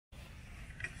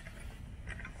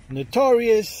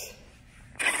Notorious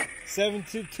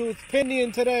 7-tooth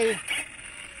pinion today.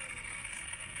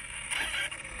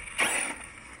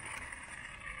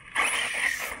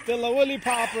 Still a willy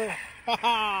popper.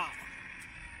 Haha.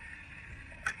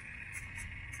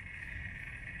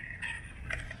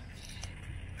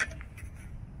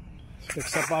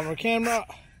 Fix up our camera.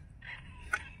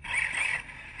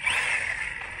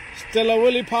 Still a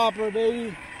willy popper,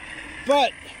 baby.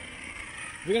 But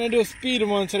we're gonna do a speed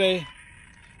one today.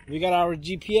 We got our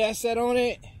GPS set on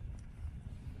it.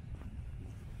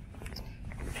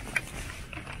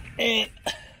 And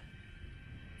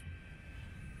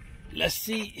let's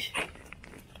see.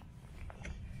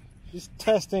 Just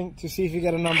testing to see if we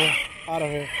get a number out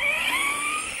of it.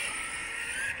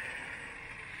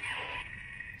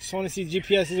 Just want to see if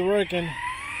GPS is working.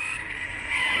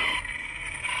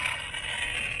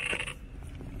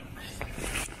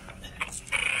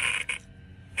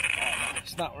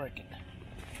 It's not working.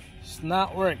 It's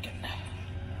not working.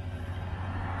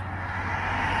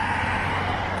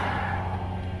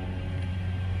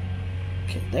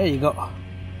 Okay, there you go.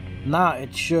 Now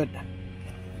it should.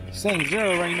 It's saying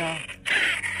 0 right now.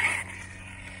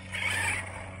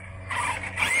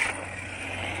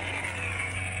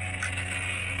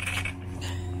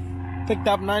 Picked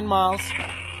up 9 miles.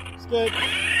 It's good.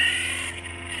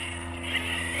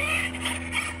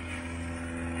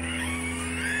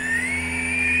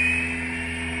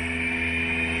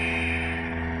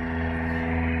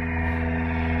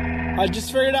 I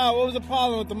just figured out what was the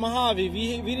problem with the Mojave.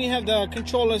 We didn't have the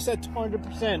controller set to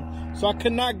 100%, so I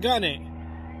could not gun it.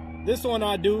 This one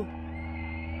I do.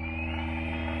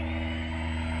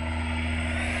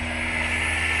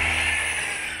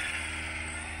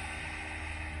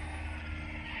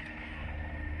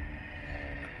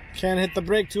 Can't hit the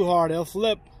brake too hard, it'll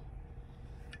flip.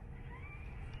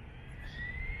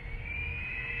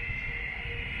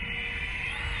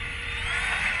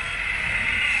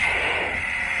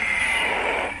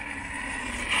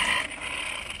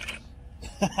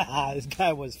 This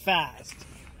guy was fast.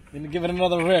 Gonna give it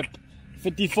another rip.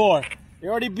 54. You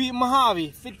already beat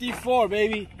Mojave. 54,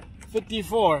 baby.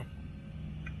 54.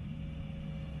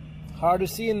 Hard to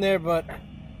see in there, but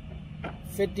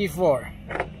 54.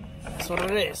 That's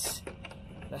what it is.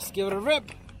 Let's give it a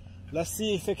rip. Let's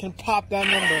see if it can pop that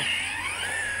number.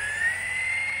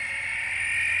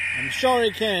 I'm sure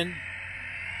it can.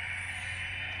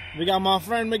 We got my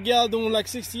friend Miguel doing like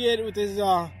 68 with his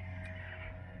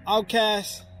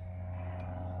Outcast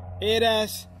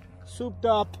 8S souped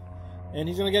up, and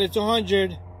he's gonna get it to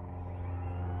 100.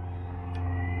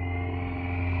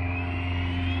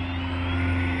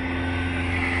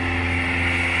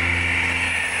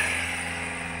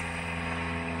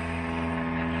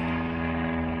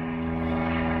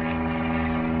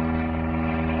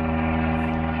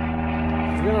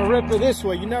 We're gonna rip it this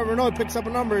way. You never know, it picks up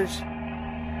numbers.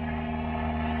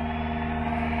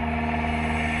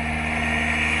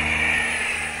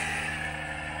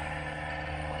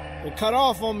 It cut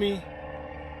off on me.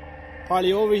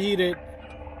 Probably overheated.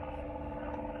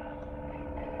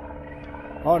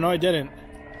 Oh no, it didn't.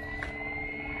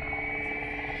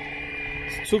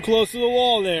 It's too close to the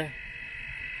wall there.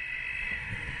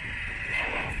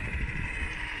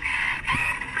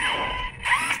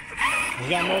 We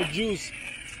got no juice.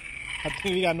 I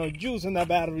think we got no juice in that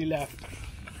battery left.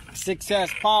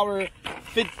 6S power,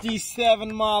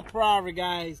 57 mile per hour,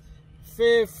 guys.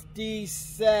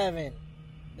 57.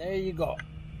 There you go.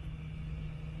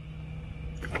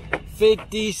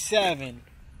 57.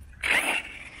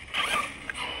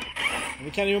 We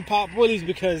can't even pop willies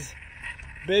because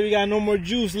baby got no more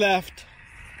juice left.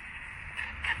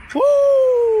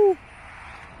 Woo!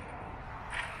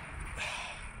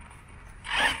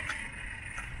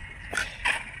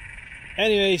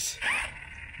 Anyways,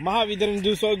 Mojave didn't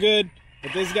do so good,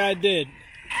 but this guy did.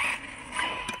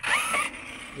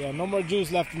 Yeah, no more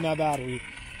juice left in that battery.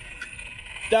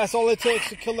 That's all it takes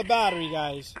to kill the battery,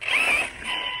 guys.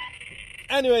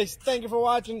 Anyways, thank you for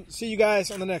watching. See you guys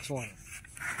on the next one.